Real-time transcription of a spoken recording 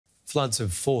Floods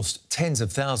have forced tens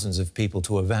of thousands of people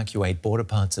to evacuate border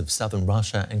parts of southern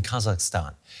Russia and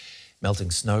Kazakhstan.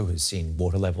 Melting snow has seen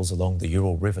water levels along the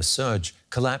Ural River surge,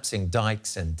 collapsing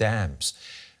dikes and dams.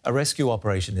 A rescue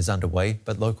operation is underway,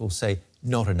 but locals say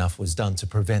not enough was done to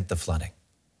prevent the flooding.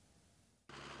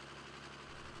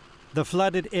 The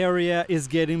flooded area is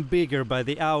getting bigger by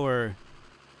the hour.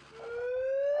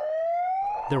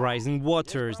 The rising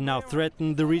waters now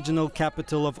threaten the regional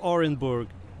capital of Orenburg,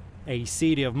 a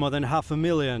city of more than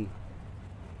 500,000.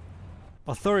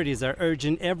 Authorities are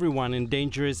urging everyone in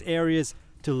dangerous areas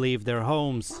to leave their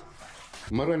homes.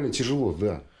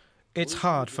 It's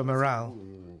hard for morale,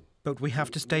 but we have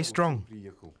to stay strong.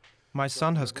 My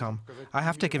son has come. I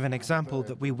have to give an example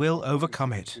that we will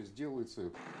overcome it.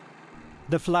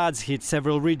 The floods hit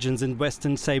several regions in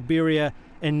western Siberia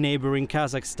and neighboring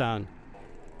Kazakhstan.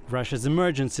 Russia's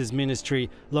emergencies ministry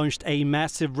launched a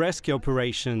massive rescue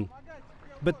operation.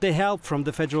 But the help from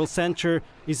the federal center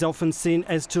is often seen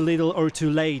as too little or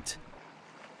too late.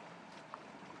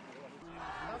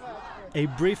 A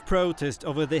brief protest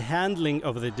over the handling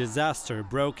of the disaster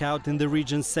broke out in the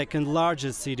region's second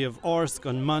largest city of Orsk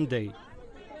on Monday.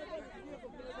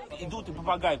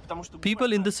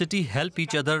 People in the city help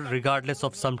each other regardless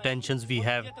of some tensions we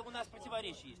have.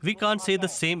 We can't say the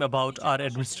same about our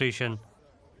administration.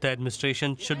 The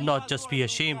administration should not just be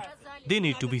ashamed, they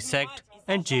need to be sacked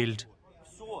and jailed.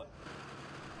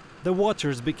 The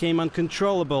waters became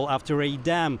uncontrollable after a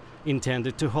dam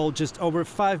intended to hold just over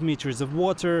 5 meters of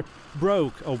water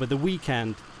broke over the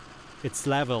weekend. Its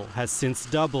level has since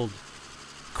doubled.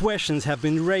 Questions have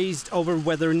been raised over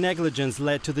whether negligence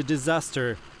led to the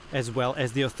disaster, as well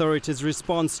as the authorities'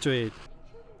 response to it.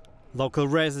 Local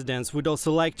residents would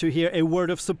also like to hear a word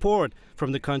of support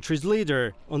from the country's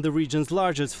leader on the region's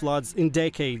largest floods in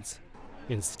decades.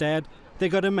 Instead, they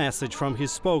got a message from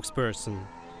his spokesperson.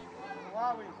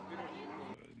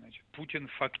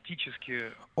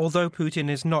 Although Putin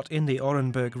is not in the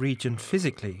Orenburg region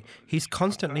physically, he's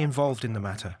constantly involved in the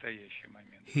matter.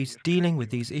 He's dealing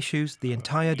with these issues the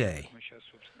entire day.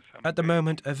 At the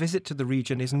moment, a visit to the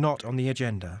region is not on the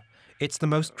agenda. It's the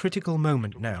most critical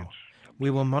moment now.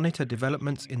 We will monitor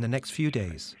developments in the next few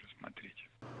days.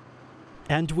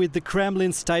 And with the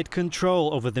Kremlin's tight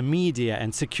control over the media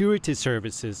and security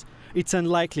services, it's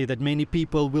unlikely that many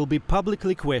people will be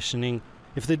publicly questioning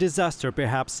if the disaster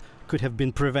perhaps could have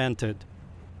been prevented.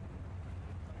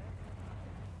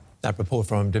 That report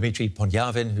from Dmitry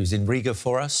Ponyavin, who's in Riga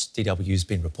for us. DW's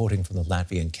been reporting from the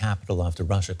Latvian capital after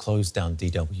Russia closed down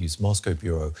DW's Moscow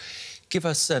bureau. Give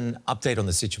us an update on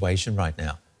the situation right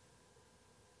now.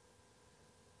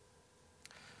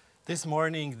 This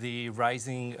morning, the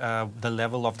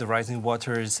level of the rising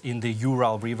waters in the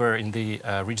Ural River in the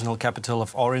regional capital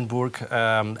of Orenburg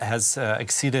has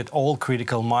exceeded all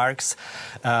critical marks,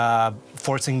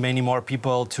 forcing many more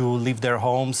people to leave their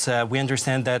homes. We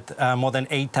understand that more than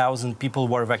 8,000 people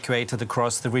were evacuated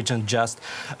across the region just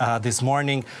this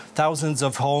morning. Thousands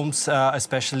of homes,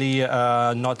 especially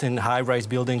not in high-rise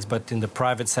buildings, but in the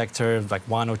private sector, like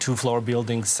 1- or 2-floor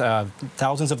buildings,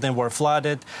 thousands of them were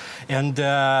flooded. And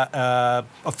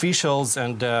officials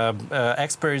and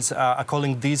experts are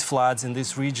calling these floods in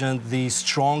this region the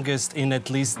strongest in at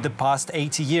least the past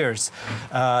 80 years.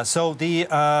 So the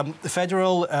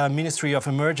Federal Ministry of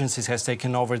Emergencies has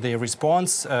taken over the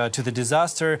response to the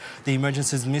disaster. The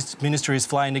Emergencies Ministry is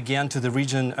flying again to the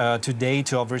region today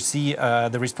to oversee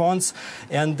the response.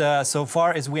 And so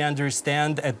far as we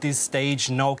understand, at this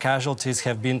stage, no casualties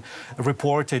have been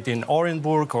reported in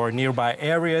Orenburg or nearby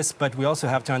areas. But we also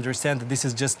have to understand that this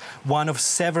is just one of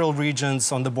several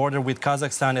regions on the border with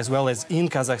Kazakhstan, as well as in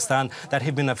Kazakhstan, that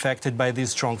have been affected by these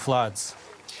strong floods.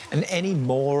 And any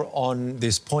more on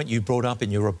this point you brought up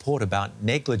in your report about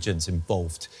negligence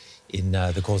involved in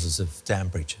the causes of dam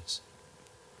breaches?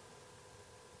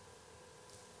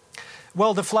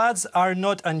 Well, the floods are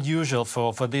not unusual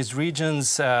for these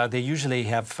regions. They usually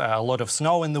have a lot of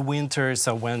snow in the winter,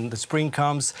 so when the spring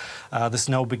comes, the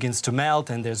snow begins to melt,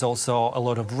 and there's also a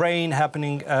lot of rain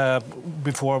happening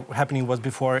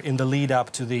before in the lead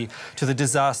up to the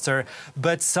disaster.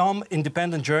 But some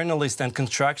independent journalists and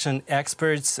construction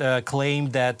experts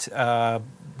claim that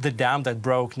the dam that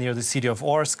broke near the city of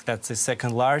Orsk, that's the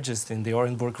second largest in the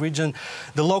Orenburg region,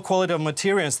 the low quality of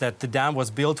materials that the dam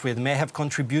was built with may have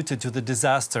contributed to the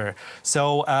disaster.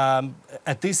 So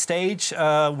at this stage,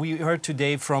 we heard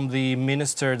today from the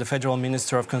Federal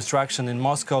Minister of Construction in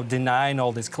Moscow, denying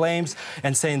all these claims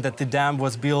and saying that the dam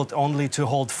was built only to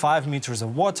hold 5 meters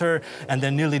of water, and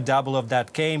then nearly double of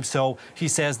that came. So he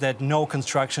says that no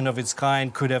construction of its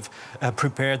kind could have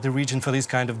prepared the region for this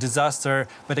kind of disaster.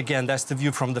 But again, that's the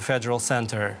view from the federal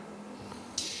center.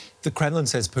 The Kremlin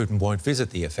says Putin won't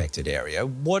visit the affected area.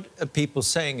 What are people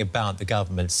saying about the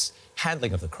government's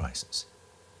handling of the crisis?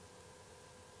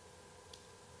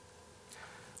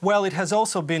 Well, it has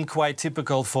also been quite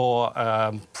typical for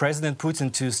President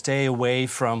Putin to stay away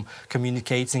from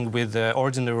communicating with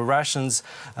ordinary Russians.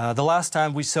 The last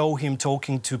time we saw him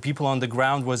talking to people on the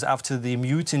ground was after the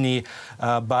mutiny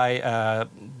by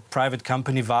private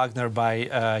company Wagner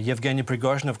by Yevgeny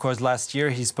Prigozhin. Of course, last year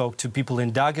he spoke to people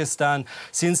in Dagestan.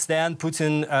 Since then,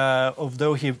 Putin,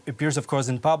 although he appears, of course,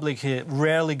 in public, he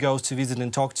rarely goes to visit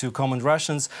and talk to common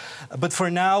Russians. But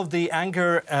for now, the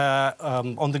anger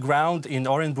on the ground in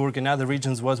Orenburg and other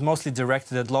regions was mostly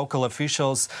directed at local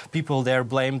officials. People there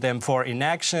blamed them for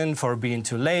inaction, for being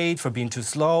too late, for being too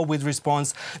slow with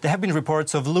response. There have been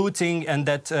reports of looting and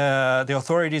that the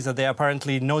authorities are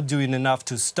apparently not doing enough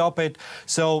to stop it.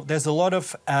 So there's a lot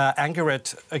of anger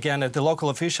at the local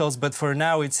officials, but for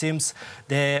now it seems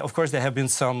of course there have been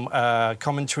some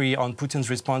commentary on Putin's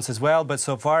response as well, but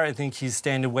so far I think he's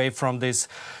staying away from this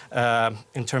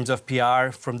in terms of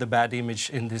PR, from the bad image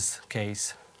in this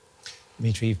case.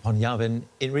 Dmitry Ponyavin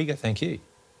in Riga, thank you.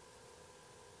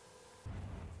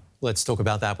 Let's talk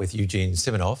about that with Eugene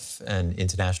Simonov, an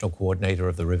international coordinator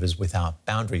of the Rivers Without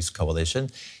Boundaries Coalition.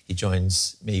 He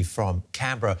joins me from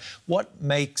Canberra. What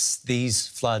makes these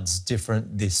floods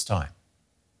different this time?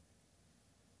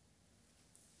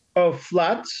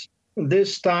 Floods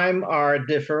this time are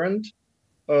different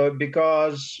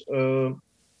because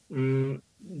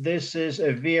this is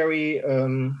a very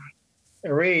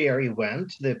rare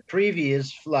event. The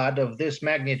previous flood of this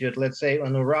magnitude, let's say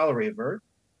on Ural River,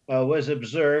 was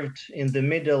observed in the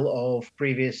middle of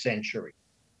previous century.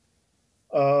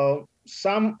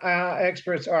 Some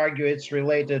experts argue it's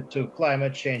related to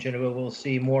climate change, and we will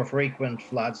see more frequent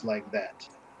floods like that.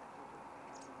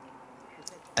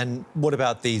 And what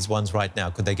about these ones right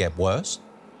now? Could they get worse?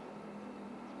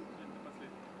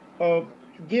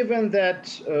 Given that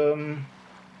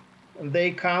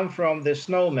they come from the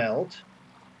snowmelt,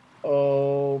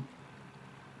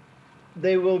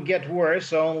 they will get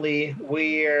worse only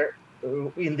where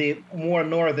in the more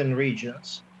northern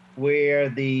regions where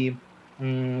the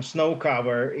snow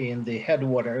cover in the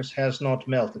headwaters has not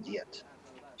melted yet.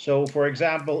 So, for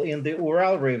example, in the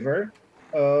Ural River,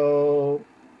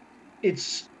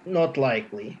 it's not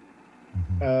likely.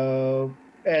 And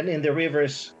in the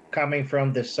rivers coming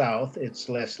from the south, it's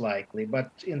less likely.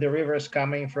 But in the rivers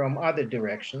coming from other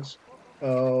directions,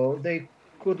 they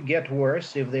could get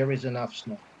worse if there is enough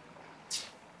snow.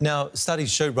 Now,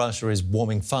 studies show Russia is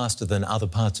warming faster than other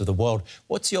parts of the world.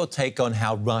 What's your take on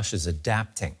how Russia's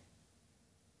adapting?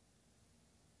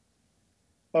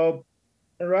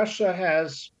 Russia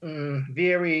has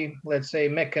very, let's say,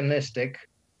 mechanistic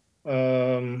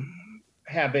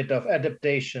habit of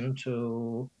adaptation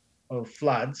to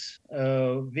floods,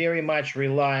 very much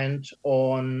reliant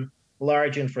on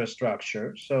large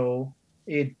infrastructure. So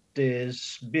it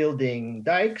is building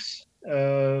dikes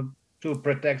to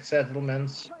protect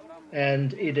settlements,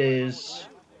 and it is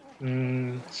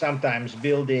sometimes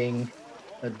building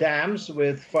dams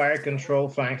with fire control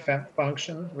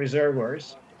function,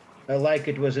 reservoirs, like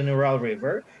it was in Ural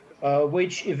River,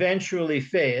 which eventually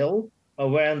fail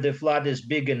when the flood is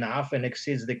big enough and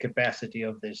exceeds the capacity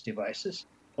of these devices,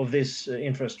 of this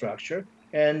infrastructure.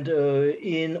 And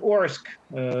in Orsk,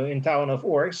 in town of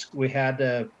Orsk, we had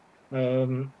a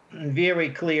very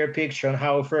clear picture on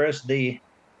how first the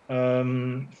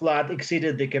flood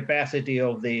exceeded the capacity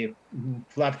of the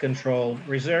flood control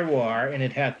reservoir, and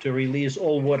it had to release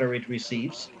all water it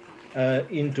receives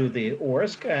into the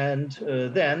Orsk. And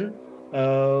then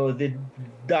the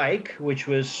dike, which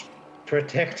was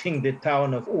protecting the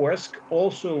town of Orsk,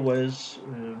 also was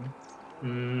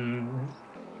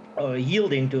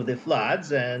yielding to the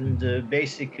floods and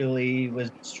basically was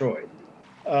destroyed.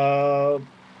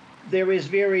 There is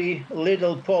very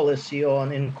little policy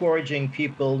on encouraging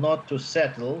people not to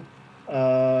settle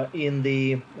in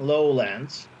the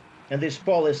lowlands. And this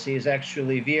policy is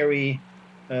actually very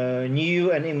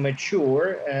new and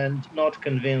immature and not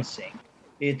convincing.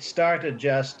 It started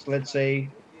just, let's say,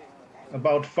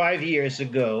 about 5 years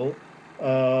ago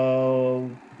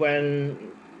when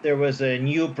there was a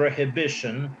new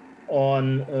prohibition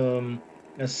on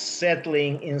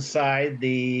settling inside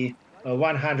the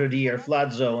 100-year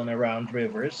flood zone around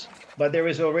rivers. But there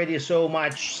is already so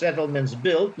much settlements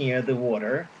built near the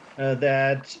water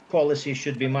that policy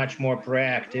should be much more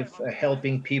proactive,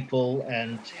 helping people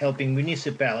and helping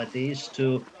municipalities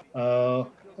to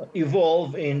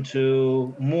evolve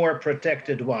into more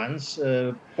protected ones,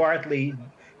 partly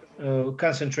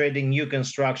concentrating new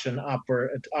construction at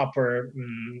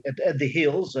the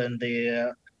hills and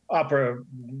the upper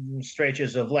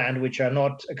stretches of land which are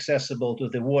not accessible to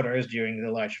the waters during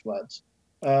the large floods.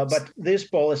 But this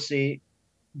policy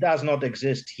does not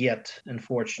exist yet,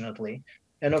 unfortunately.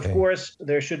 And of course,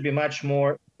 there should be much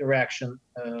more interaction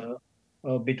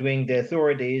between the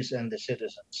authorities and the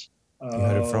citizens. You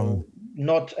heard it from...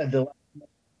 Not at the...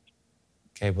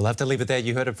 OK, we'll have to leave it there.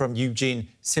 You heard it from Eugene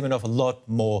Simonov. A lot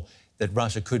more that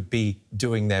Russia could be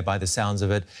doing there by the sounds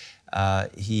of it.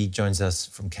 He joins us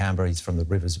from Canberra. He's from the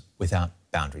Rivers Without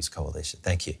Boundaries Coalition.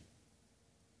 Thank you.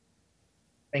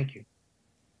 Thank you.